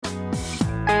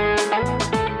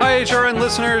HRN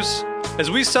listeners.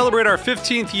 As we celebrate our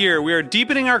 15th year, we are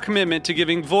deepening our commitment to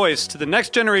giving voice to the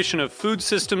next generation of food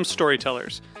systems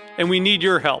storytellers, and we need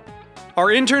your help. Our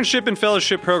internship and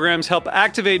fellowship programs help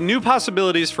activate new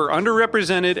possibilities for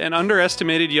underrepresented and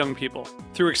underestimated young people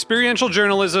through experiential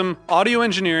journalism, audio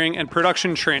engineering, and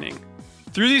production training.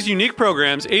 Through these unique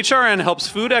programs, HRN helps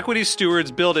food equity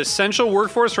stewards build essential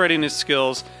workforce readiness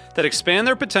skills that expand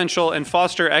their potential and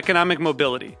foster economic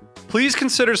mobility. Please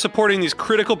consider supporting these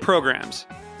critical programs.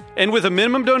 And with a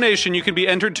minimum donation, you can be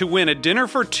entered to win a dinner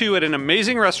for two at an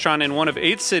amazing restaurant in one of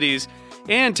 8 cities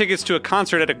and tickets to a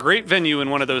concert at a great venue in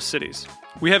one of those cities.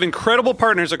 We have incredible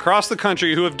partners across the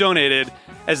country who have donated,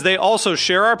 as they also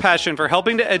share our passion for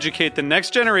helping to educate the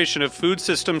next generation of food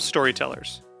systems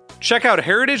storytellers. Check out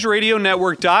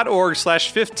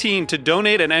heritageradionetwork.org/15 to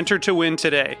donate and enter to win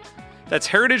today. That's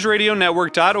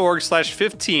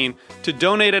heritageradionetwork.org/15 to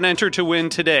donate and enter to win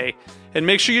today. And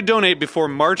make sure you donate before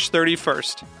March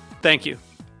 31st. Thank you.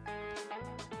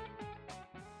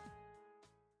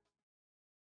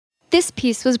 This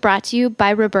piece was brought to you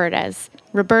by Roberta's,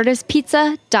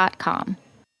 robertaspizza.com.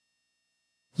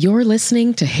 You're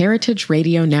listening to Heritage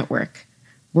Radio Network.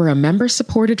 We're a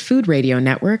member-supported food radio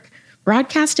network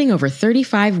broadcasting over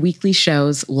 35 weekly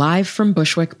shows live from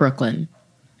Bushwick, Brooklyn.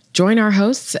 Join our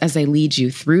hosts as they lead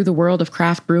you through the world of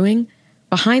craft brewing,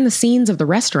 behind the scenes of the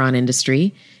restaurant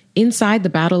industry, inside the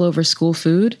battle over school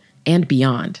food, and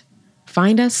beyond.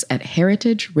 Find us at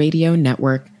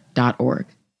heritageradionetwork.org.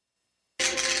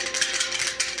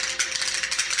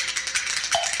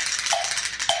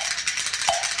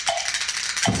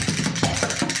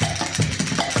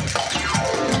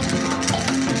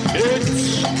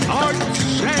 It's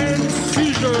Arts and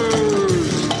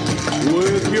Seizures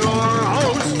with your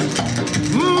host,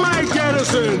 Mike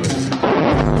Edison.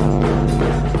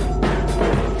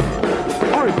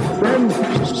 Arts and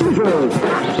Seizures.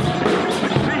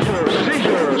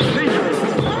 Seizures.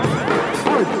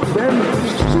 Arts and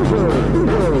Seizures.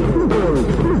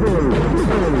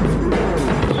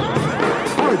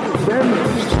 Arts and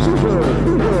Seizures.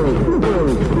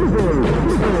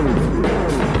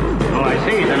 Oh, I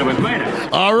see. Then it was minus.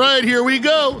 All right, here we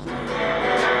go.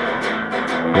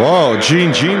 Whoa,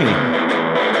 Genie. Yeah,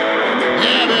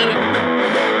 baby.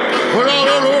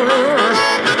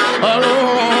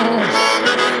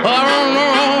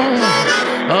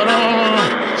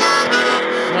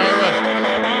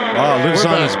 Oh, lives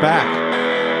on his back.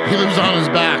 He lives on his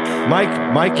back.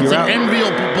 Mike, It's you're out. an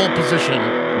enviable position.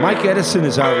 Mike Edison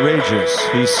is outrageous.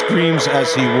 He screams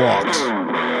as he walks.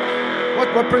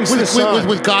 What brings this on?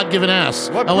 With God-given ass.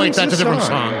 What Oh, wait, brings that's a this different on?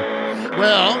 song.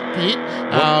 Well, Pete,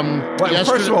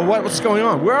 First of all, what's going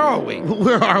on? Where are we?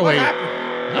 where are we? What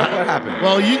happened?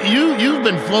 Well, you've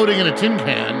been floating in a tin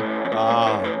can.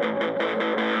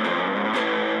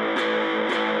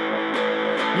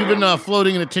 You've been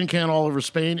floating in a tin can all over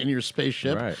Spain in your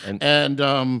spaceship. Right. And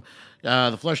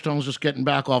the Fleshtone's just getting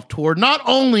back off tour, not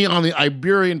only on the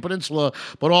Iberian Peninsula,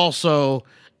 but also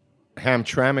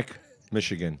Hamtramck,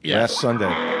 Michigan. Yeah. Last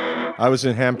Sunday, I was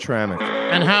in Hamtramck.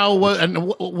 And how was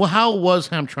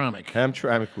Hamtramck?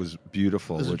 Hamtramck was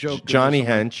beautiful. There's a with joke Johnny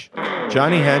Hench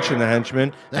and the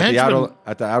Henchmen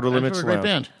at the Outer Limits a great Lounge.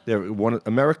 band. They're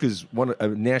America's a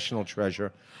national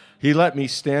treasure. He let me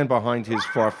stand behind his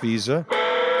Farfisa.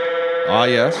 Ah,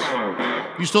 yes.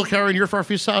 You still carrying your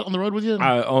Farfisa out on the road with you?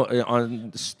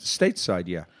 On stateside,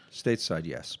 yeah. Stateside,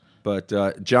 yes. But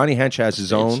Johnny Hench has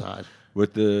his own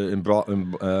with the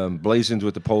emblazoned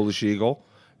with the Polish eagle.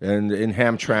 And in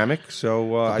Hamtramck,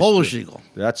 so Polish eagle.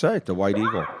 That's right, the White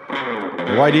Eagle.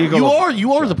 The White Eagle.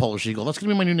 You are the Polish Eagle. That's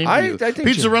gonna be my new name for you. I think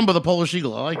Pizza Rumba, the Polish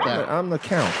Eagle. I like that. I'm the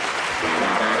Count.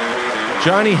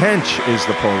 Johnny Hench is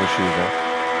the Polish Eagle.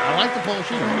 I like the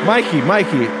Polish Eagle.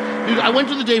 Mikey. Dude, I went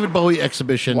to the David Bowie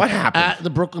exhibition. What happened? At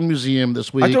the Brooklyn Museum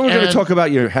this week. I thought we were going to talk about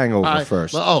your hangover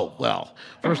first.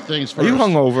 First things first. Are you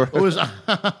hungover? It was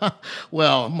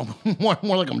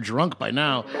more like I'm drunk by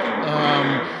now.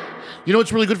 You know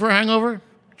what's really good for a hangover?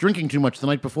 Drinking too much the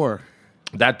night before.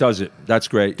 That does it. That's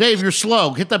great. Dave, you're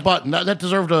slow. Hit that button. That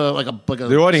deserved a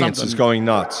The audience is going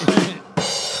nuts.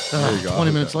 There you go.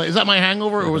 20 minutes late. Is that my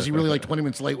hangover, or was he really like 20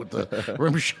 minutes late with the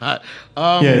rim shot?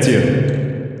 Yeah, it's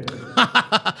you.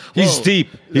 He's deep.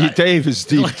 Dave is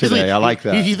deep today. I like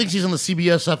that. He thinks he's in the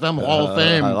CBS FM Hall of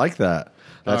Fame. I like that.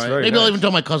 That's All right. very Maybe nice. I'll even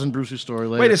tell my cousin Bruce's story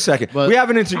later. Wait a second. But, You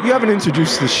haven't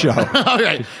introduced the show. all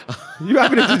right. You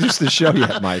haven't introduced the show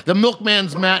yet, Mike. The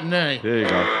Milkman's Matinee. There you go.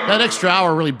 That extra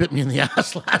hour really bit me in the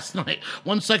ass last night.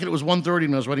 1 second it was 1:30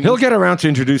 and I was writing. He'll get around to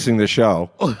introducing the show.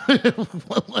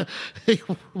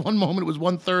 One moment it was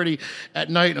 1:30 at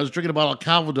night and I was drinking a bottle of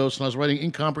Calvados and I was writing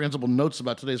incomprehensible notes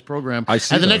about today's program. I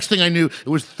see And the that. next thing I knew, it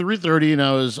was 3:30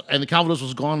 and the Calvados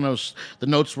was gone and the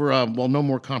notes were no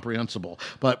more comprehensible.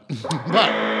 But You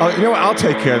know what? I'll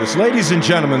take care of this. Ladies and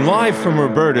gentlemen, live from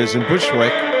Roberta's in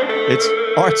Bushwick, it's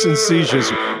Arts and Seizures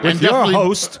with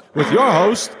your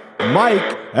host,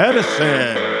 Mike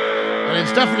Edison. and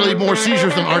it's definitely more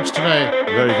seizures than arts today.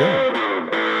 Very good.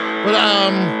 But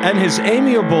And his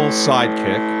amiable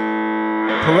sidekick,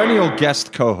 perennial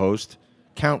guest co-host,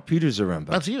 Count Peter Zaremba.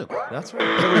 that's you. That's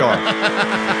right. Here we are.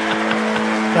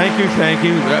 Thank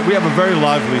you. We have a very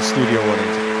lively studio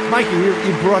audience. Mikey,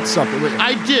 you brought something.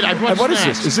 I did. I brought And what is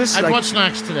snacks. this? Is this I like- brought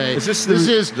snacks today. Is this this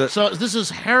the- is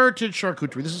heritage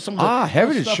charcuterie. This is some of the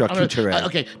heritage stuff- charcuterie.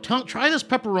 Okay, try this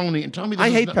pepperoni and tell me. This I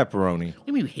is hate not- pepperoni. What do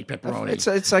you mean you hate pepperoni?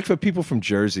 It's like for people from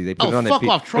Jersey. They put it on their fuck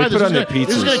off! Try they this. put it on This their is gonna- pizzas.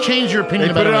 This is going to change your opinion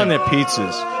They about put it on everything. their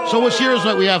pizzas. So what's here is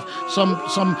that we have some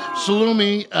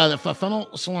salumi, fennel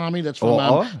salami that's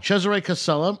from Cesare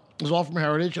Casella. It's all from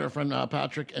Heritage, and our friend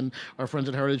Patrick and our friends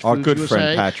at Heritage Our Foods good USA.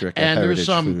 friend Patrick at and Heritage there's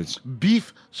some Foods.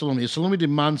 beef salumi di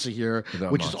Manza here,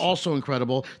 Without which is Manza. also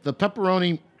incredible. The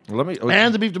pepperoni. Let me.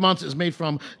 And the beef de Manza is made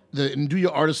from the Nduja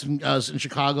artisans in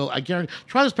Chicago. I guarantee.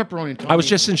 Try this pepperoni. And tell I was me-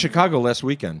 just in Chicago last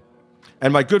weekend,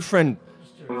 and my good friend.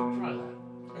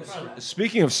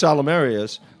 Speaking of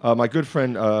Salamarias, my good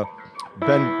friend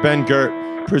Ben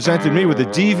Gert presented me with a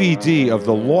DVD of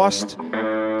the lost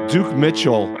Duke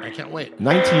Mitchell I can't wait.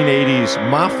 1980s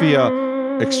mafia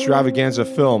extravaganza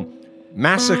film,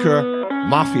 Massacre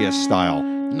Mafia Style.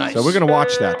 Nice. So we're going to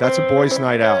watch that. That's a boys'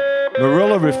 night out.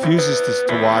 Marilla refuses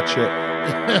to watch it.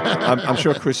 I'm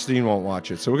sure Christine won't watch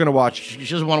it. So we're going to watch She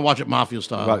doesn't want to watch it mafia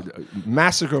style.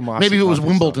 Massacre Mafia. Maybe if it was Mafia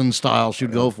Wimbledon style,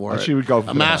 she'd go for it. She would go for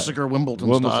a that. massacre Wimbledon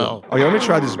style. Oh, yeah, let me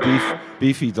try this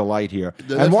beefy delight here.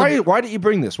 That's And why the- why did you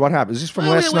bring this? What happened? Is this from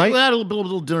last we night? had a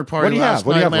little dinner party. What do you last have?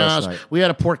 What do you night have at my last house. night? We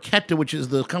had a porchetta, which is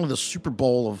the kind of the Super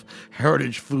Bowl of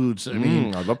heritage foods. I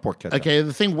mean, I love porchetta. okay,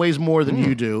 the thing weighs more than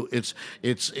you do. It's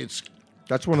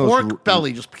That's one of pork those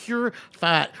belly, just pure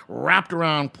fat wrapped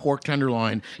around pork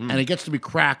tenderloin, and it gets to be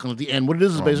crackling at the end. What it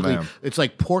is basically man. it's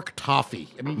like pork toffee.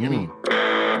 I mean,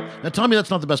 now tell me that's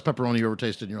not the best pepperoni you ever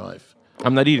tasted in your life.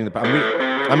 I'm not eating the.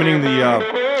 I'm eating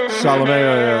the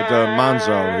Salamea de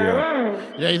Manzo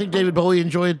here. Yeah, you think David Bowie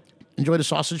enjoyed a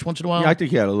sausage once in a while? Yeah, I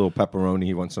think he had a little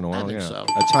pepperoni once in a while. think Yeah, so.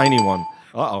 a tiny one.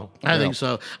 Uh-oh. I think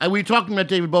so. We were talking about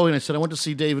David Bowie, and I said I went to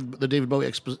see the David Bowie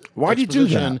exposition. Why did you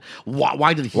do that?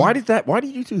 Why did he? Why did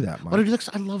you do that, Mike? Why did you do that? 'Cause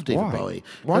I love David Why? Bowie.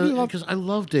 Why do you love- Because I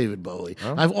love David Bowie.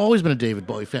 I've always been a David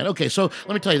Bowie fan. Okay, so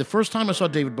let me tell you, the first time I saw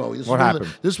David Bowie, What happened?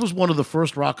 This was one of the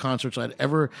first rock concerts I'd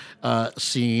ever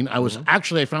seen. I was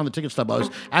I found the ticket stub. I was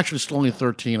actually still only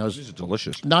 13. I was These are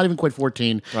delicious. not even quite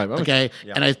 14. Right, well, okay,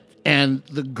 yeah. and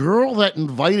the girl that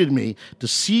invited me to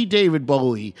see David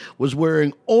Bowie was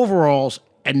wearing overalls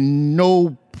and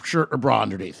no shirt or bra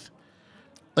underneath,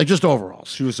 like just overalls.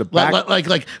 She was a back-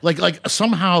 like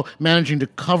somehow managing to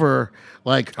cover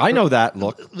like. I know that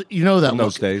look. You know that In look.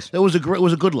 those days. It was a good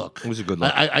look. It was a good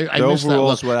look. I The missed that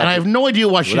overalls look, without and I have the- no idea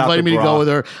why she without invited the me to bra. go with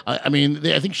her. I mean,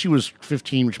 I think she was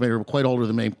 15, which made her quite older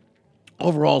than me.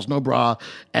 Overalls, no bra,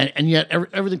 and yet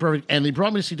everything perfect. And they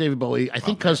brought me to see David Bowie. I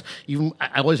think because even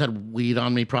I always had weed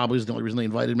on me. Probably is the only reason they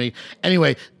invited me.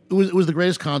 Anyway, it was the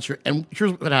greatest concert. And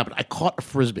here's what happened: I caught a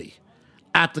frisbee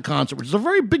at the concert, which is a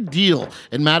very big deal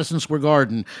in Madison Square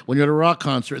Garden when you're at a rock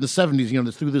concert in the 70s. You know,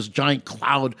 through this giant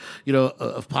cloud,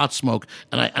 of pot smoke,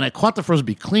 and I caught the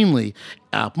frisbee cleanly,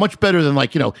 much better than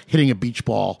hitting a beach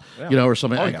ball, or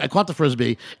something. Oh, yeah. I caught the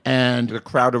frisbee, and The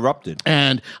crowd erupted.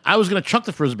 and I was going to chuck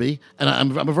the frisbee, and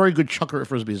I'm a very good chucker at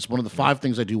frisbees. It's one of the 5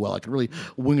 things I do well. I can really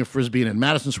wing a frisbee, and in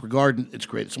Madison Square Garden, it's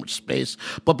great. There's so much space.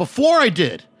 But before I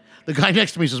did, the guy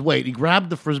next to me says, wait, he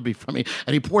grabbed the frisbee from me,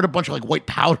 and he poured a bunch of white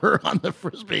powder on the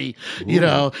frisbee,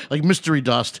 like mystery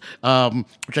dust,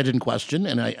 which I didn't question,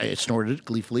 and I snorted it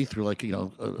gleefully through a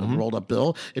rolled up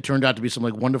bill. It turned out to be some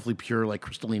wonderfully pure,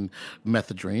 crystalline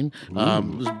methadone.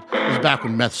 It was back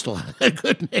when meth still had a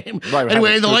good name. Right,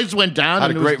 anyway, had a the good- lights went down.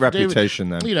 had and a it was great David- reputation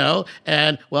then.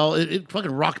 and well, it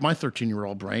fucking rocked my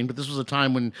 13-year-old brain. But this was a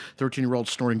time when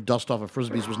 13-year-olds snorting dust off of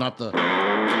frisbees was not the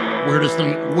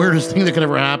weirdest thing that could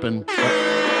ever happen.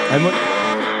 And look,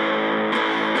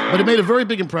 But it made a very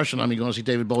big impression on me going to see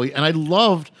David Bowie, and I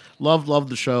loved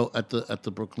the show at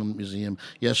the Brooklyn Museum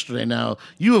yesterday. Now,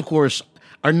 you of course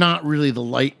are not really the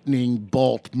lightning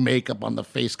bolt makeup on the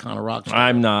face kind of rock star.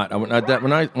 I'm not.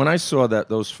 When I saw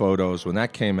those photos when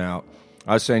that came out,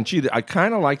 I was saying, gee, I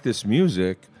kind of like this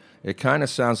music. It kind of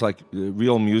sounds like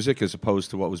real music as opposed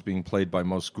to what was being played by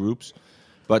most groups.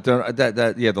 But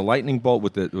the lightning bolt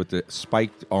with the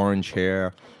spiked orange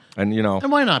hair. And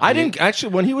and why not? I didn't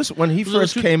actually when he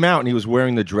first came out and he was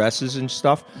wearing the dresses and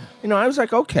stuff. I was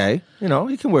like, okay,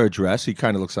 he can wear a dress. He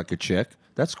kind of looks like a chick.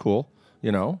 That's cool,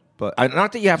 But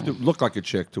not that you have to look like a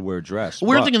chick to wear a dress.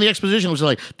 Weird thing in the exposition was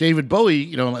like David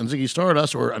Bowie, and Ziggy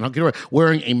Stardust, or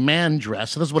wearing a man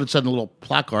dress. So that's what it said in the little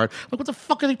placard. Like, what the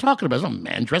fuck are they talking about? It's not a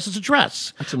man dress; it's a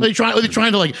dress. Are they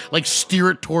trying to like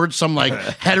steer it towards some like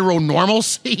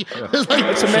heteronormalcy?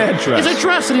 It's a man dress. It's a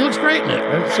dress, and he looks great in it.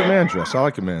 It's a man dress. I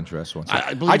like a man dress. Once.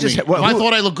 I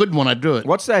thought I looked good in one, I'd do it.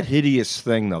 What's that hideous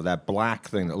thing though? That black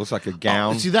thing that looks like a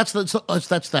gown. See, that's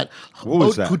that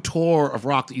haute couture of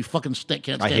rock that you fucking can't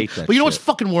stand. I hate that. But you know what's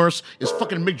fucking worse is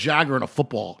fucking Mick Jagger in a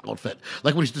football outfit.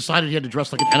 Like when he decided he had to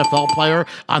dress like an NFL player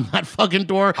on that fucking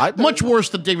tour. Much worse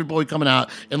than David Bowie coming out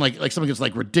and like something that's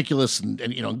like ridiculous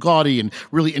and gaudy and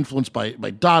really influenced by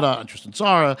Dada and Tristan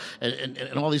Tzara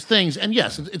and all these things. And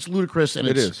yes, it's ludicrous and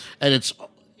it is.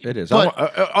 But,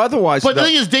 otherwise, but the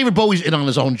thing is, David Bowie's in on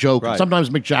his own joke. Right. And sometimes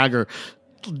Mick Jagger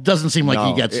doesn't seem like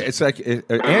he gets it. It's like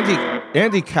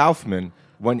Andy Kaufman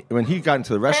when he got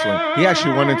into the wrestling, he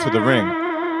actually went into the ring.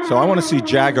 So I want to see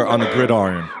Jagger on the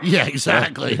gridiron. Yeah,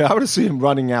 exactly. I want to see him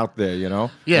running out there,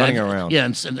 running around. Yeah,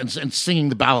 and singing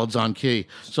the ballads on key.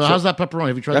 So how's that pepperoni?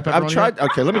 Have you tried the pepperoni? I've tried.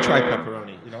 Okay, let me try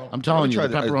pepperoni. I'm telling you, the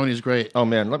pepperoni is great. Oh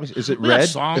man, is it red?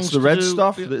 It's the red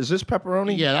stuff. Is this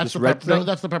pepperoni? Yeah, that's the red thing.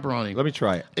 That's the pepperoni. Let me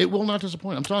try it. It will not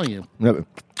disappoint. I'm telling you.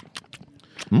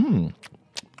 Mmm.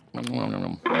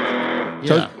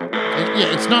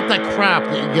 Yeah, it's not that crap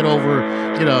that you get over.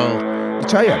 I'll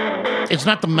tell you. It's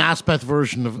not the Maspeth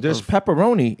version of this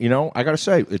pepperoni. I got to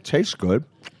say, it tastes good.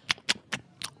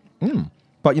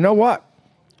 But you know what?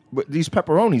 These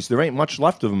pepperonis, there ain't much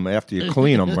left of them after you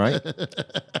clean them, right?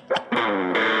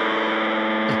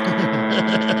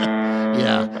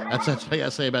 Yeah, that's what I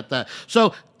gotta say about that.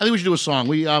 So I think we should do a song.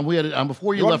 We had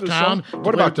before you left town.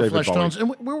 What about David Bowie? Fleshtones.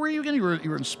 And where were you again? You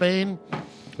were in Spain. I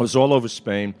was all over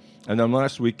Spain, and then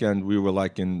last weekend we were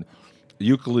like in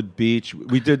Euclid Beach.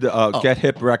 We did the Get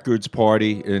Hip Records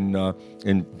party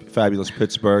in fabulous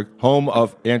Pittsburgh, home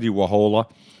of Andy Warhol.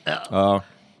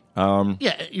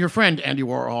 Your friend Andy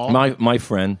Warhol. My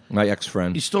friend, my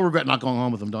ex-friend. You still regret not going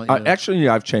home with him, don't you? Actually,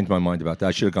 I've changed my mind about that.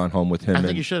 I should have gone home with him. I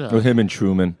think you should have. With him and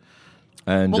Truman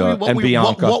and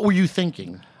Bianca. What were you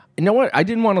thinking? You know what? I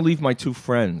didn't want to leave my two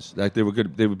friends. Like they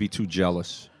would be too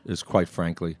jealous, quite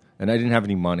frankly. And I didn't have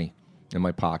any money in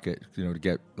my pocket, to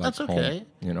get That's okay.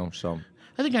 home. So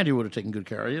I think Andy would have taken good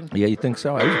care of you. Yeah, you think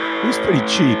so? He was pretty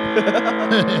cheap.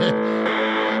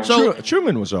 So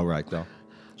Truman was all right though.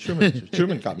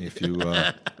 Truman got me a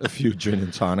few gin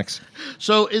and tonics.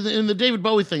 So in the David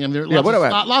Bowie thing, there are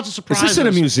lots of surprises. Is this in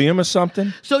a museum or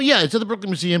something? So yeah, it's at the Brooklyn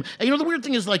Museum. And the weird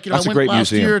thing is, like, I went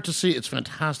last year to see. It's a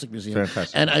fantastic museum.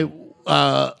 Fantastic. And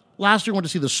I last year I went to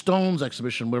see the Stones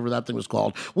exhibition, whatever that thing was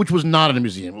called, which was not in a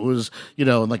museum. It was I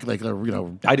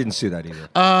didn't see that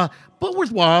either. But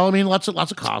worthwhile. I mean, lots of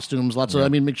costumes,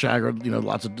 Mick Jagger,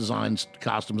 lots of designs,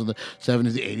 costumes in the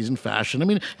 70s, the 80s, and fashion. I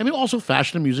mean, also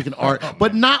fashion and music and art,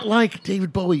 but not like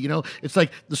David Bowie. It's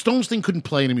like the Stones thing couldn't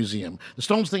play in a museum. The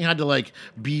Stones thing had to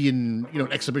be in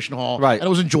an exhibition hall, right? And it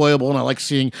was enjoyable, and I like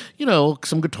seeing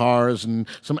some guitars and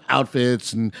some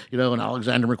outfits, and and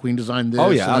Alexander McQueen designed this. Oh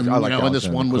yeah, and, I like and this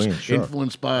one was McQueen,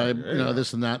 influenced by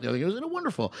this and that. It was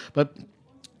wonderful, but.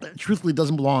 Truthfully,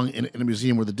 doesn't belong in a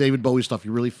museum where the David Bowie stuff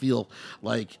you really feel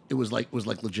like it was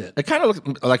legit. It kind of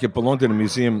looked like it belonged in a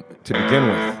museum to begin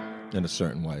with, in a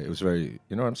certain way. It was very,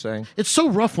 you know what I'm saying? It's so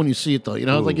rough when you see it, though.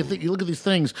 Like you look at these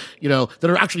things, that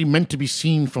are actually meant to be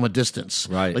seen from a distance,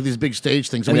 right? Like these big stage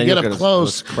things. And when you get up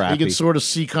close, you can sort of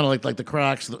see kind of like the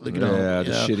cracks, the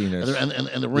shittiness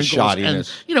and the wrinkles,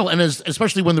 shoddiness, and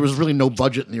especially when there was really no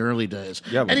budget in the early days.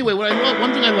 Yeah. Anyway, one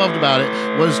thing I loved about it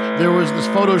was there was this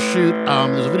photo shoot.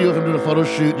 There's a video of him doing a photo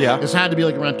shoot. Yeah. This had to be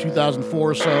like around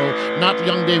 2004 or so. Not the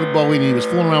young David Bowie. And he was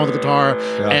fooling around with the guitar,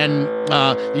 and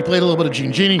he played a little bit of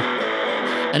Gene Genie.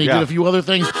 And he did a few other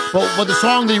things. But the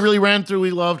song that he really ran through,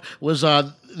 he loved, was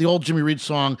the old Jimmy Reed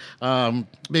song,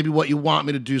 Maybe What You Want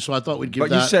Me to Do. So I thought we'd give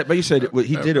that. But you said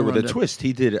he did it with a twist.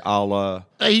 He did it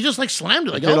he just slammed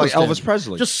it like Elvis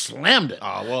Presley. Just slammed it.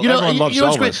 Oh, well, everyone loves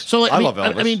Elvis. Great. So, I love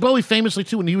Elvis. I mean, Bowie famously,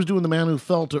 too, when he was doing The Man Who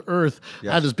Fell to Earth,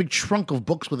 had this big trunk of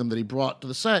books with him that he brought to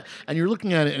the set. And you're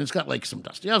looking at it, and it's got like some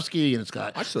Dostoevsky, and it's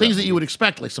got things that you would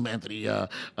expect, like some Anthony...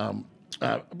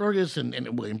 Burgess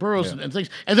and William Burroughs and things.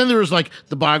 And then there was like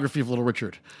the biography of Little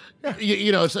Richard. Yeah.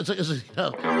 You know, it's you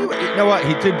know what?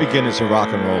 He did begin as a rock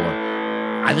and roller.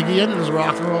 I think he ended as a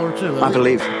rock and roller too. I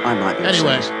believe I might be.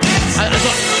 Anyway, what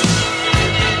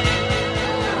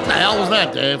the hell was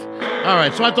that, Dave? All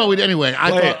right, so I thought we'd anyway.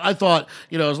 I thought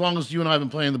you know, as long as you and I have been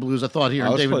playing the blues, I thought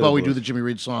hearing David Bowie do the Jimmy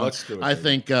Reed song. Let's do it. I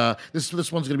think this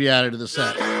one's going to be added to the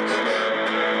set.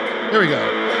 Here we go.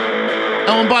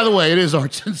 Oh, and by the way, it is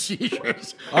Arts and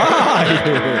Seizures.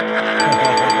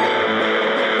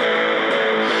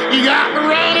 You got me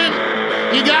running,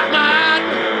 you got me hiding,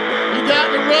 you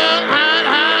got me run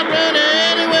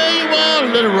anywhere you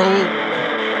want, let it roll.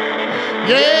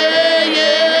 Yeah.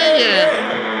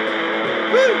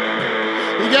 Woo.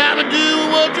 You got me do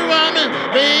what you want me,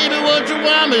 baby, what you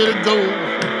want me to go.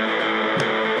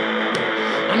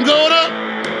 I'm going up,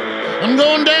 I'm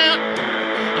going down,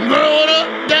 I'm going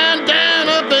up, down,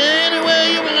 up, anywhere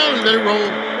you want to let it roll.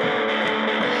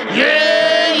 Yeah.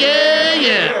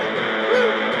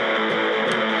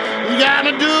 You got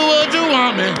to do what you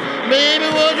want me, baby,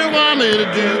 what you want me to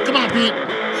do. Come on, Pete.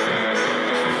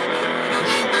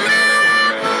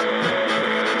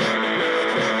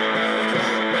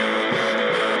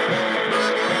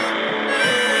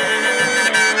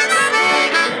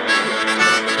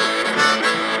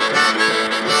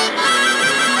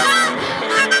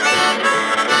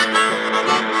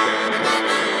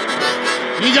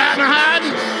 You got me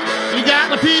hiding, you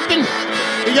got me peeping,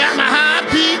 you got me high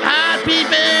peep,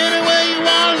 anywhere you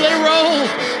want to let it roll.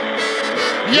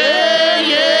 Yeah.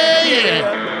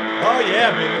 Oh, yeah,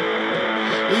 baby.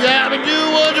 You got to do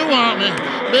what you want me,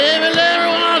 baby, let me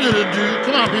want you to do.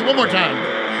 Come on, Pete, one more time.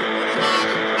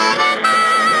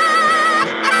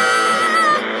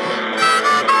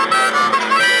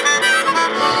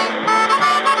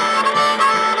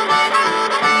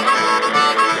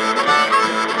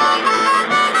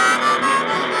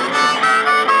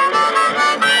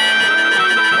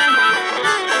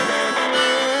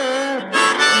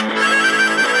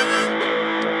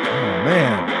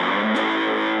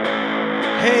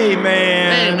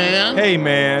 Hey,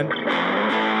 man.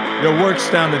 Your work's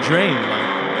down the drain,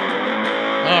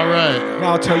 Mike. All right.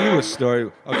 Now, I'll tell you a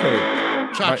story. Okay.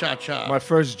 Cha. My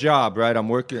first job, right? I'm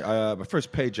working, my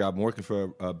first paid job, I'm working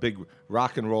for a big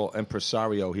rock and roll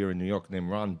impresario here in New York named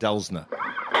Ron Delsner.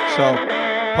 So,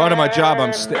 part of my job,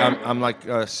 I'm like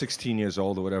 16 years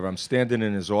old or whatever. I'm standing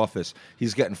in his office.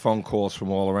 He's getting phone calls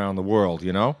from all around the world,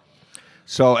 you know?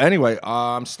 So anyway,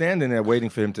 I'm standing there waiting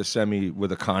for him to send me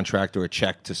with a contract or a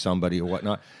check to somebody or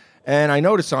whatnot. And I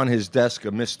noticed on his desk,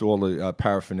 amidst all the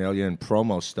paraphernalia and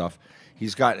promo stuff,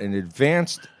 he's got an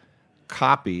advanced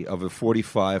copy of a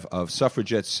 45 of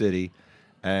Suffragette City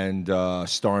and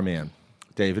Starman,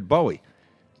 David Bowie.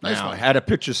 Nice now, one. I had a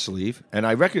picture sleeve, and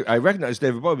I recognized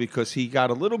David Bowie because he got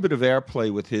a little bit of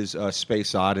airplay with his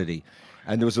Space Oddity.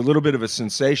 And there was a little bit of a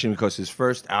sensation because his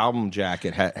first album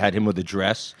jacket had him with a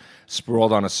dress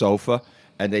sprawled on a sofa,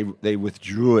 and they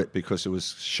withdrew it because it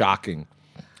was shocking.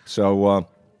 So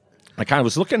I kind of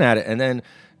was looking at it, and then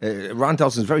Ron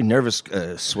Delson's a very nervous,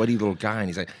 sweaty little guy, and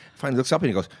he's like, finally looks up and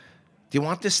he goes, "Do you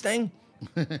want this thing?"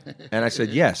 And I said,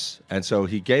 "Yes." And so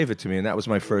he gave it to me, and that was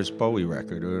my first Bowie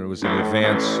record. It was an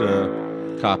advance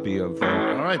copy of all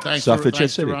right, thanks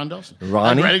Suffragette to Ron Delson.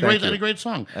 Ronnie, had a great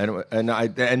song.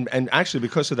 And actually,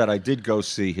 because of that, I did go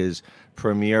see his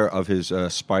premiere of his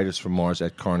Spiders from Mars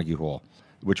at Carnegie Hall,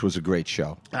 which was a great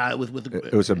show. It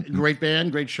was a great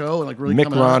band, great show, and like really Mick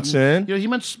coming out. Ronson. You know, he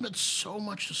meant so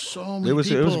much to so many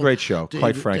people. It was a great show,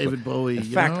 quite frankly. David Bowie. In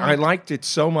fact, I liked it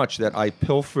so much that I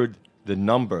pilfered the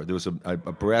number. There was a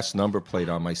brass number plate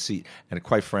on my seat, and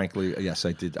quite frankly, yes,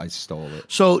 I did. I stole it.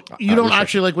 So you don't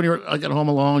actually like when you're like at home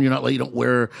alone. You're not like you don't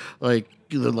wear like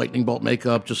the lightning bolt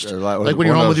makeup. Just like when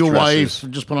you're home with your wife,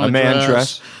 just put on a man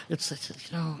dress. It's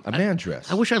you know a man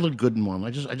dress. I wish I looked good in one.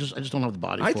 I just don't have the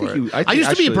body for think it. I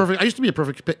used to be a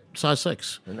perfect size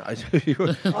 6. I think you'd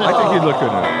look good in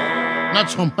it. Not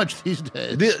so much these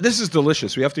days. This is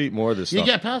delicious. We have to eat more of this stuff. You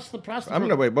get past the process. I'm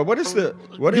gonna wait. But what is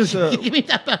give me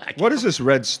that back. What is this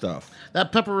red stuff?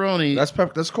 That pepperoni.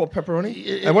 That's called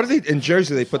pepperoni. And what are they in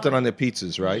Jersey? They put that on their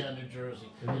pizzas, right? Yeah, New Jersey.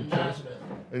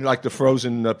 And like the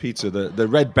frozen pizza, the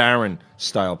Red Baron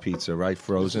style pizza, right?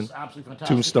 Frozen. This is absolutely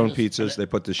fantastic. Tombstone pizzas. They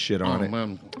put this shit on it.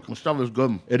 Man, the stuff is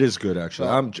good. It is good, actually.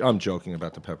 I'm joking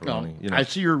about the pepperoni. You know. I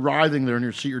see you're writhing there in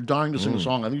your seat. You're dying to sing a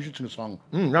song. I think you should sing a song.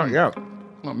 Not yet.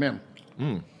 Oh man.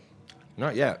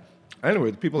 Not yet. Anyway,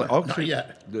 the people at Not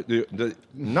yet. The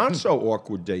not so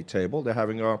awkward date table, they're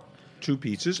having 2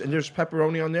 pizzas, and there's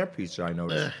pepperoni on their pizza, I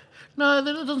noticed. No,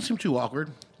 that doesn't seem too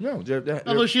awkward. No,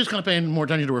 Although she is kind of paying more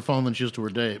attention to her phone than she is to her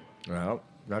date. Well,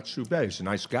 not too bad. He's a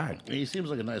nice guy. He seems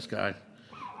like a nice guy.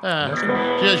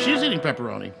 Yeah, she's eating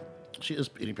pepperoni. She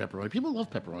is eating pepperoni. People love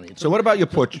pepperoni. So what about your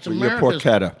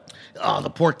porchetta? Oh,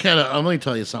 the porchetta. Let me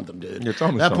tell you something, dude. Yeah,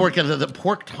 tell me that something. porchetta, the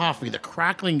pork toffee, the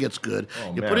crackling gets good.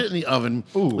 You man. put it in the oven.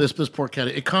 Ooh. This porchetta.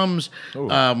 It comes,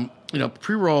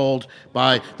 pre-rolled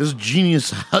by this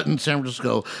genius out in San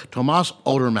Francisco, Tomas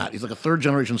Odermatt. He's like a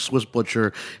third-generation Swiss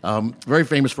butcher, very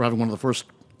famous for having one of the first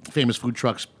famous food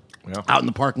trucks out in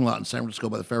the parking lot in San Francisco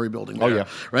by the Ferry Building. There,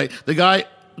 right. The guy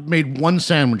made one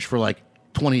sandwich for like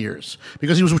 20 years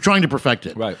because he was trying to perfect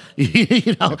it. Right.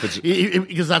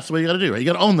 Because that's the way you got to do, right? You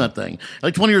got to own that thing.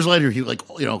 Like 20 years later, he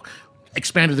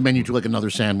expanded the menu to like another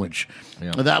sandwich.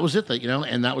 Yeah. And that was it,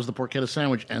 and that was the porchetta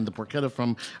sandwich. And the porchetta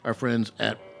from our friends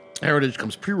at Heritage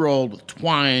comes pre-rolled with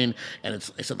twine,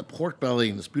 and I said the pork belly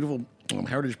and this beautiful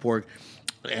Heritage pork.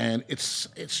 And it's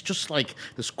just like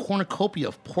this cornucopia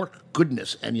of pork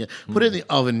goodness, and you put it in the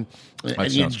oven,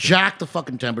 and you jack the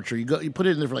fucking temperature. You put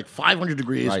it in there for like 500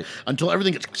 degrees until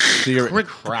everything gets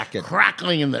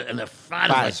crackling, and the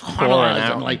fat is like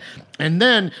caramelized, and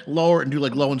then lower and do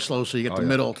like low and slow, so you get the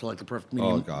middle to like the perfect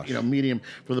medium, medium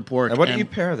for the pork. And what do you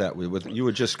pair that with? You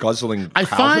were just guzzling. I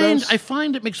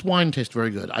find it makes wine taste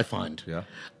very good. I find. Yeah.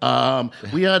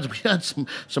 We had some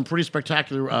pretty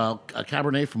spectacular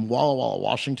Cabernet from Walla Walla,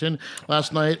 Washington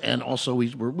last night, and also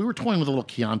we were toying with a little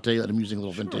Chianti that I'm using, a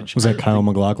little vintage. Was that Kyle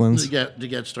McLaughlin's? To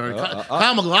get started.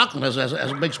 Kyle McLaughlin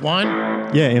has makes wine.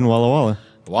 Yeah, in Walla Walla.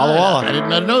 Walla Walla. I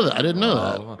didn't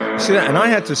know that. See that, and I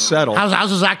had to settle. How's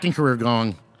his acting career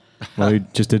going? Well, he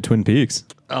just did Twin Peaks.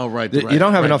 Oh, right. You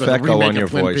don't have enough the echo on your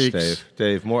Twin voice, Peaks. Dave.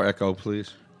 Dave, more echo,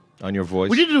 please, on your voice.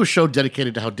 We need to do a show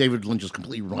dedicated to how David Lynch has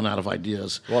completely run out of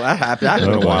ideas. Well, that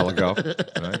happened a while ago.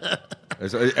 Right?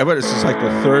 This is like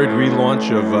the third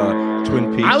relaunch of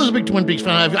Twin Peaks. I was a big Twin Peaks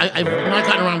fan. I've not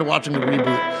gotten around to watching the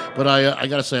reboot, but I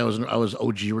got to say I was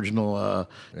OG original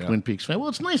Twin Peaks fan. Well,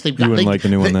 it's nice. You wouldn't like the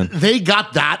new one then. They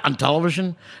got that on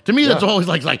television. To me, that's always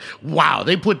like wow,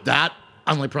 they put that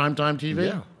on like primetime TV.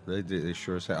 Yeah. They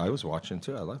sure say. I was watching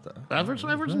too. I like that. I've heard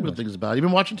some good things about it. You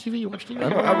been watching TV? You watch TV?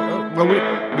 Well,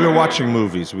 we were watching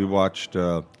movies. We watched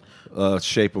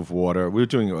Shape of Water. We were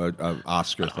doing an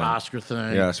Oscar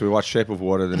thing. Yeah, so we watched Shape of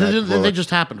Water. They just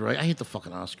happened, right? I hate the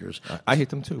fucking Oscars. I hate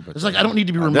them too. But it's like I don't need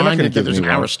to be reminded that there's an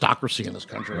aristocracy in this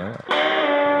country. Right.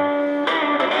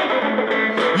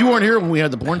 You weren't here when we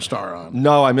had the porn star on.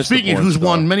 No, I missed. Speaking of who's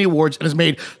won many awards and has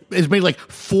made like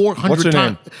 400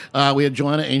 times. We had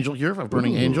Joanna Angel here of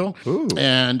Burning Angel,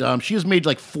 and she has made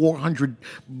like 400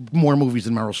 more movies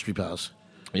than Meryl Streep has.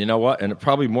 You know what? And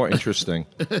probably more interesting.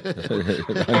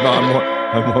 I'm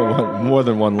more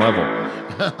than one level.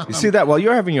 You see that? While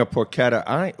you're having your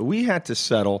porchetta, we had to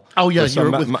settle. Oh yeah,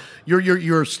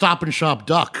 your Stop and Shop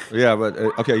duck. Yeah, but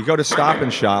okay, you go to Stop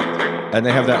and Shop, and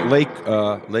they have that Lake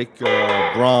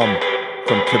Brom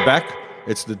from Quebec.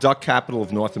 It's the duck capital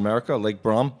of North America, Lake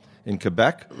Brom in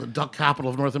Quebec. The duck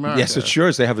capital of North America. Yes, it sure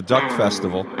is. They have a duck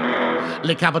festival.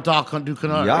 Le Capital du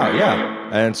Canard. Yeah.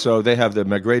 And so they have the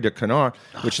Maigret de Canard,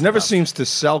 which never seems to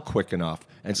sell quick enough.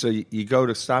 And so you go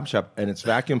to Stop Shop, and it's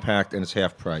vacuum packed, and it's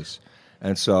half price.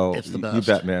 And so it's the best. You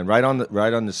bet, man. Right on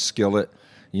the skillet.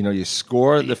 You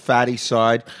score the fatty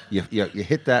side. You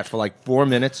hit that for like 4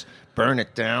 minutes. Burn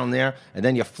it down there, and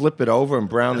then you flip it over and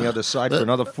brown the other side for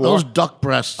another 4. Those duck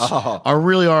breasts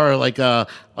are like our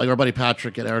buddy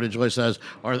Patrick at Heritage always says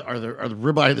are the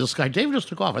ribeye of this guy. David just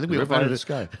took off. I think we ribeye of this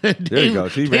guy. Dave, there he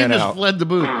goes. He ran out. Dave just fled the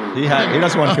booth. He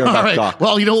doesn't want to hear about duck.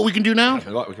 Well, you know what we can do now?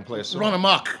 We can play a song. Run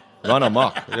amok. Run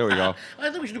amok. There we go. I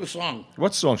think we should do a song.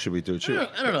 What song should we do?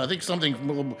 I don't know. I think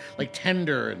something like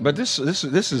tender. But this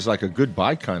is like a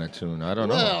goodbye kind of tune. I don't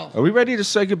know. Are we ready to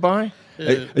say goodbye?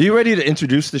 Are you ready to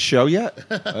introduce the show yet?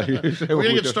 We're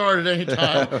gonna get started any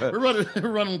time.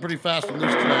 We're running pretty fast on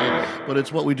this today, but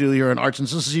it's what we do here in Arts and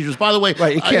Seizures. By the way,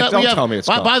 right? You can't tell me it's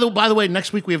by the way,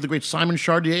 next week we have the great Simon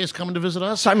Chardier is coming to visit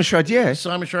us. Simon Chardier.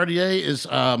 Simon Chardier is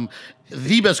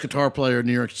the best guitar player in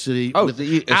New York City.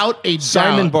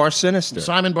 Simon Bar Sinister.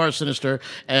 Simon Bar Sinister,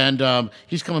 and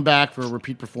he's coming back for a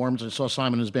repeat performance. I saw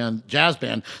Simon and his band, jazz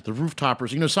band, the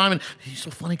Rooftoppers. Simon, he's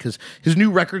so funny because his new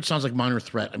record sounds like Minor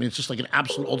Threat. I mean, it's just like an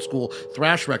absolute old school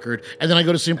thrash record. And then I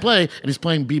go to see him play, and he's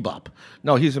playing bebop.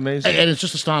 No, he's amazing, and it's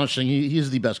just astonishing. He is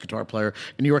the best guitar player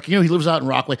in New York. He lives out in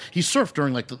Rockaway. He surfed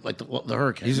during the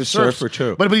hurricane. He's a surfer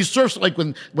too, but he surfs like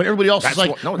when everybody else is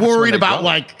worried about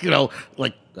the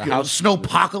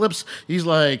snowpocalypse. He's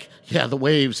like, the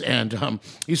waves. And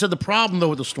he said the problem though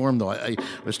with the storm though, I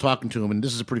was talking to him, and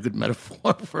this is a pretty good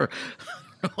metaphor for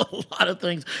a lot of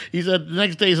things. He said the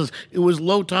next day, he says, it was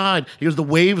low tide. He goes, the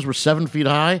waves were 7 feet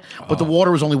high, but the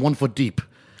water was only 1 foot deep.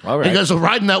 All right. Because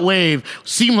riding that wave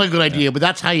seemed like a good idea, but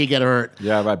that's how you get hurt.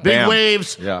 Yeah, right. Big Bam.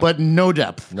 waves, Yeah. but no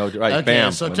depth. No, right, Okay,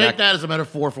 bam. so When take that as a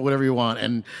metaphor for whatever you want.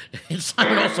 And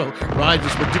Simon also rides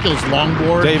this ridiculous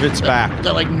longboard. David's back.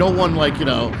 That like no one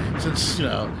since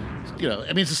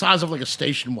I mean, it's the size of like a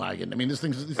station wagon. I mean, these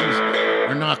things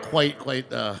are not quite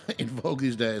in vogue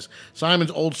these days.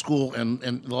 Simon's old school and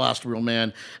the last real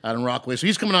man out in Rockaway. So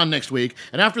he's coming on next week.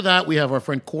 And after that, we have our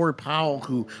friend Corey Powell,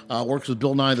 who works with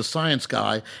Bill Nye the Science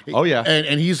Guy. Oh, yeah.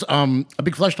 And he's a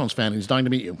big Fleshtones fan, and he's dying to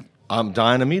meet you. I'm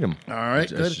dying to meet him. All right,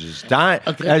 good. Just dying.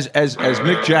 Okay. As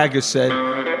Mick Jagger said,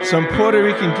 some Puerto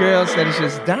Rican girl said it's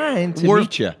just dying to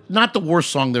meet you. Not the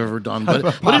worst song they've ever done, but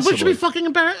it should be fucking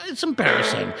embarrassing. It's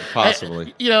embarrassing.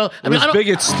 Possibly. It was big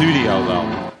at studio,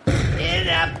 though.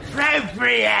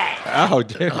 Inappropriate. Oh,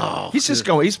 dude. He's just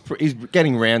going. He's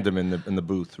getting random in the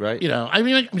booth, right? I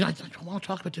don't want to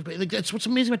talk about David. Like, that's what's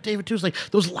amazing about David too. Is like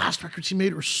those last records he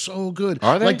made were so good.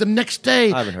 Are they? Like the next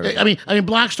day, I haven't heard. I mean,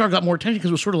 Black Star got more attention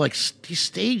because it was sort of like he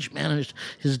staged managed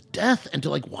his death, and to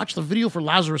like watch the video for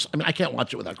Lazarus. I mean, I can't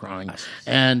watch it without crying.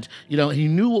 And he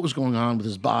knew what was going on with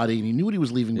his body, and he knew what he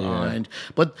was leaving behind.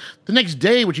 But the next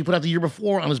day, which he put out the year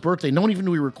before on his birthday, no one even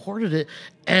knew he recorded it,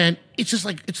 and it's just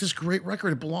like it's this great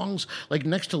record. It belongs like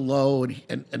next to Low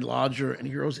and Lodger and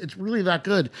Heroes. It's really that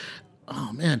good.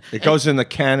 Oh man, It goes in the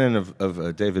canon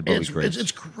of David Bowie greats.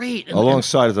 It's great.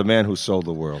 Alongside of The Man Who Sold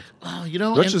the World.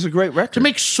 Which is a great record. To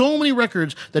make so many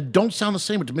records that don't sound the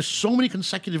same, but to make so many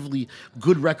consecutively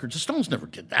good records. The Stones never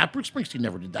did that. Bruce Springsteen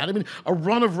never did that. I mean, a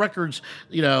run of records,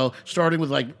 starting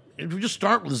with like, if we just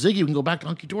start with Ziggy, we can go back to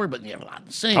Hunky Dory, but you have a lot of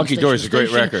the same. Hunky Dory is a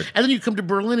great record. And then you come to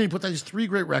Berlin and you put out these 3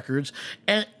 great records,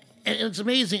 and it's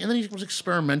amazing. And then he was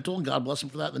experimental, and God bless him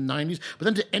for that in the 90s. But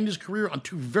then to end his career on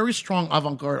 2 very strong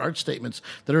avant-garde art statements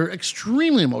that are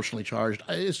extremely emotionally charged,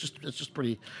 it's just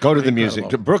pretty. Go to pretty the museum, incredible.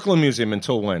 to Brooklyn Museum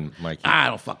until when, Mikey? I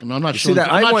don't fucking know. I'm not See chilling.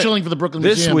 that? I'm not went- chilling for the Brooklyn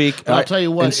this Museum. week. But I'll tell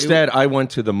you what. Instead, I went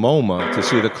to the MoMA to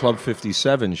see the Club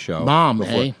 57 show. Mama.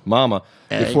 Hey.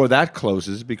 Before that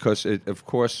closes, because of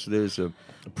course there's a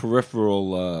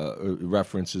peripheral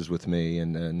references with me,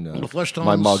 and the Fleshtones.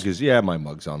 my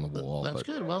mug's on the wall. That's but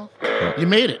good. Well, you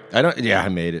made it. I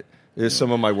made it. There's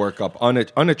some of my work up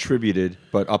unattributed,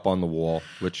 but up on the wall,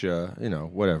 which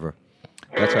whatever.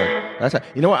 That's how.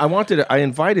 You know what? I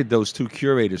invited those 2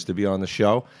 curators to be on the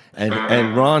show,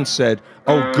 and Ron said,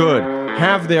 "Oh, good.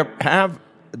 Have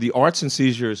the Arts and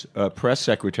Seizures press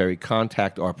secretary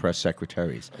contact our press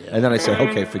secretaries." Yeah. And then I said,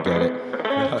 "Okay, forget it."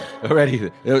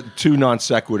 Already, 2 non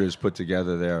sequiturs put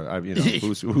together there.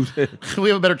 Who's We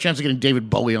have a better chance of getting David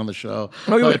Bowie on the show.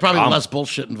 Oh, Probably less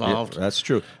bullshit involved. Yeah, that's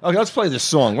true. Okay, let's play this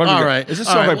song. All right. Is this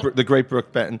All song right. by the great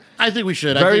Brooke Benton? I think we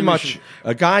should.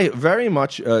 A guy very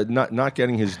much not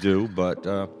getting his due, but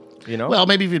Well,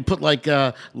 maybe if you'd put like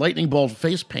lightning bolt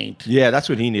face paint. Yeah, that's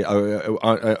what he needs,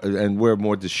 and wear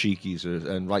more dashikis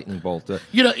and lightning bolt. A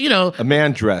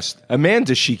man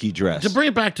dashiki dress. To bring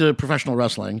it back to professional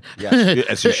wrestling, yes,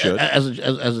 as you should, as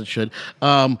it should.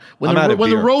 When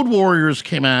the Road Warriors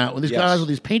came out, when these guys with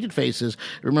these painted faces,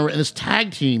 remember, and this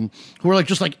tag team who were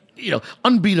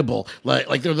unbeatable.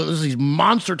 Like there's these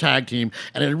monster tag team,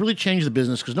 and it really changed the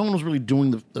business because no one was really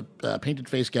doing the painted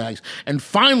face gags. And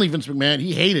finally, Vince McMahon,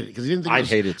 he hated it because he didn't think it was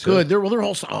hate it too. good. Their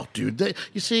whole dude.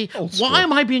 You see, why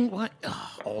am I being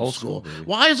old school?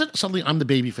 Why is it suddenly I'm the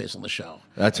baby face on the show?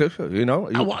 That's it. You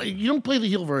don't play the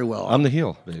heel very well. I'm the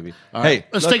heel, baby. All right,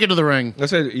 let's take it to the ring.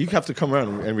 Let's say you have to come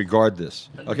around and regard this.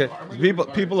 Okay,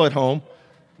 people at home.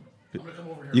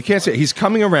 You can't say he's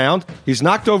coming around. He's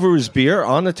knocked over his beer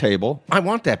on the table. I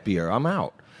want that beer. I'm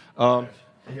out.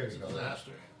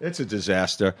 It's a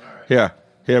disaster.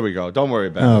 Here we go. Don't worry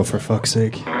about it. Oh, for fuck's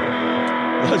sake!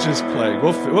 Let's just play.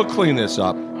 We'll clean this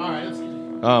up. All right, let's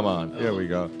Come on. Here we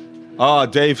go. Oh,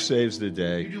 Dave saves the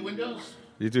day. You do Windows?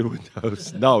 You do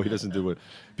Windows? No, he doesn't do it.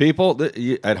 People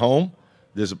at home,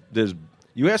 there's.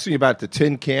 You asked me about the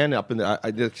tin can up in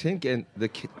the tin can. The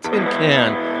tin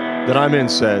can that I'm in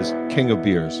says King of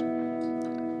Beers.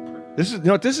 This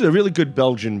is a really good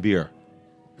Belgian beer.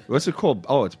 What's it called?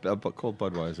 Oh, it's called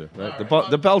Budweiser. Right?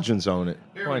 The Belgians own it.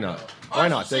 Why not? Why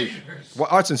not?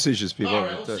 Arts and Seizures people. All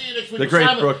right, we'll see you next week. The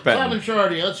great Brooke Benton. Simon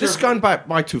Shardy. Let's hear This gone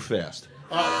by too fast.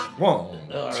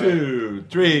 1, 2,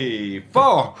 3,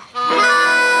 4.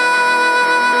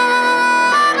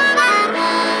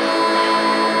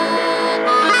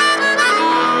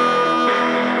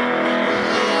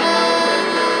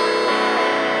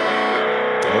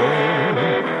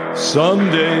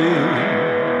 Someday,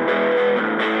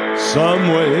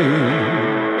 someway,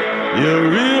 you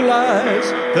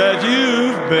realize that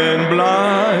you've been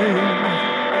blind.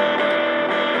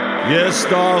 Yes,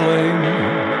 darling,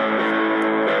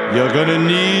 you're gonna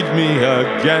need me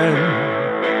again.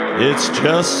 It's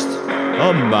just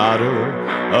a matter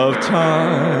of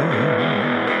time.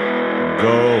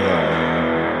 Go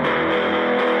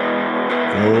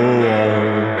on,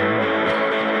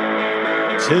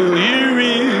 till you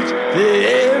reach the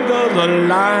end of the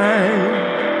line.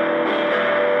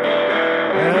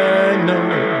 I know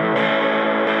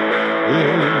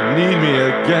you'll need me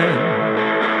again.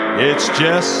 It's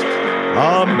just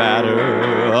a matter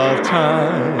of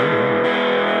time.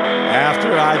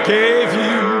 After I gave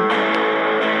you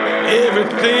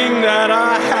everything that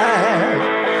I had,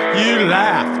 you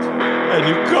laughed and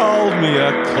you called me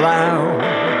a clown.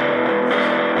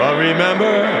 But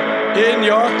remember, in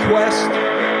your quest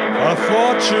for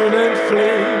fortune and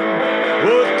fame,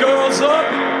 what goes up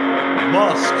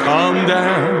must come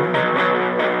down.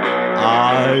 I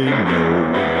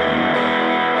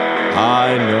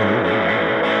know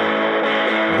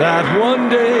that one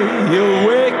day you'll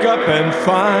wake up and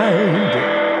find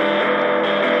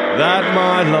that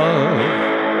my love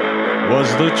was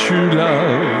the true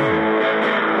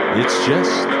love. It's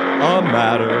just a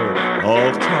matter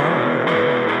of time.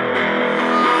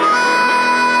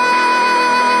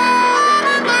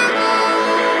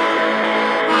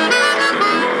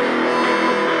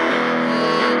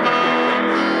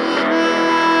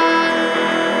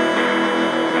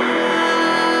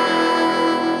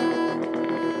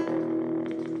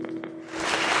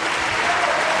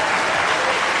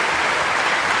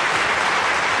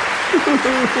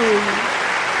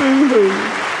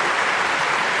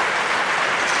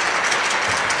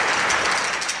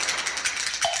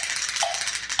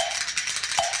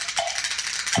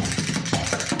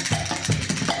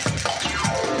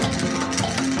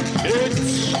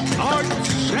 It's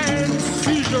Arts and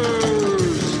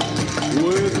Seizures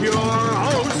with your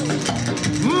host,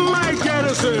 Mike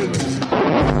Edison.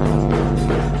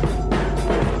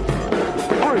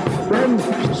 Arts and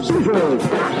Seizures.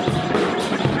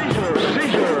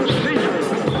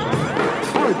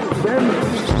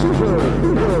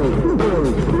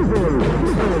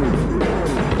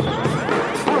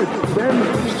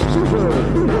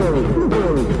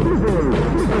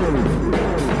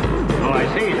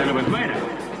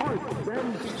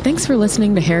 Thanks for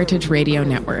listening to Heritage Radio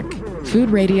Network, food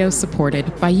radio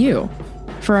supported by you.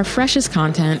 For our freshest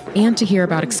content and to hear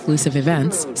about exclusive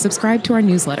events, subscribe to our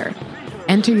newsletter.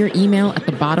 Enter your email at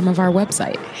the bottom of our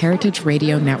website,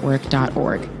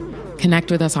 heritageradionetwork.org.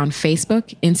 Connect with us on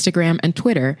Facebook, Instagram, and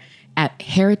Twitter at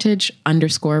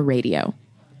heritage_radio.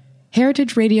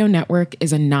 Heritage Radio Network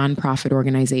is a nonprofit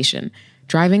organization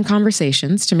driving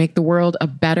conversations to make the world a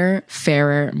better,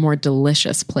 fairer, more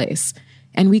delicious place.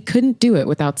 And we couldn't do it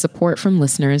without support from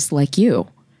listeners like you.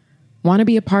 Want to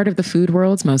be a part of the food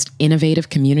world's most innovative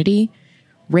community?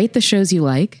 Rate the shows you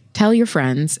like, tell your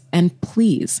friends, and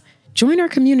please join our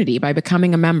community by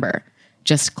becoming a member.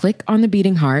 Just click on the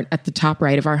beating heart at the top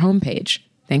right of our homepage.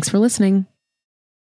 Thanks for listening.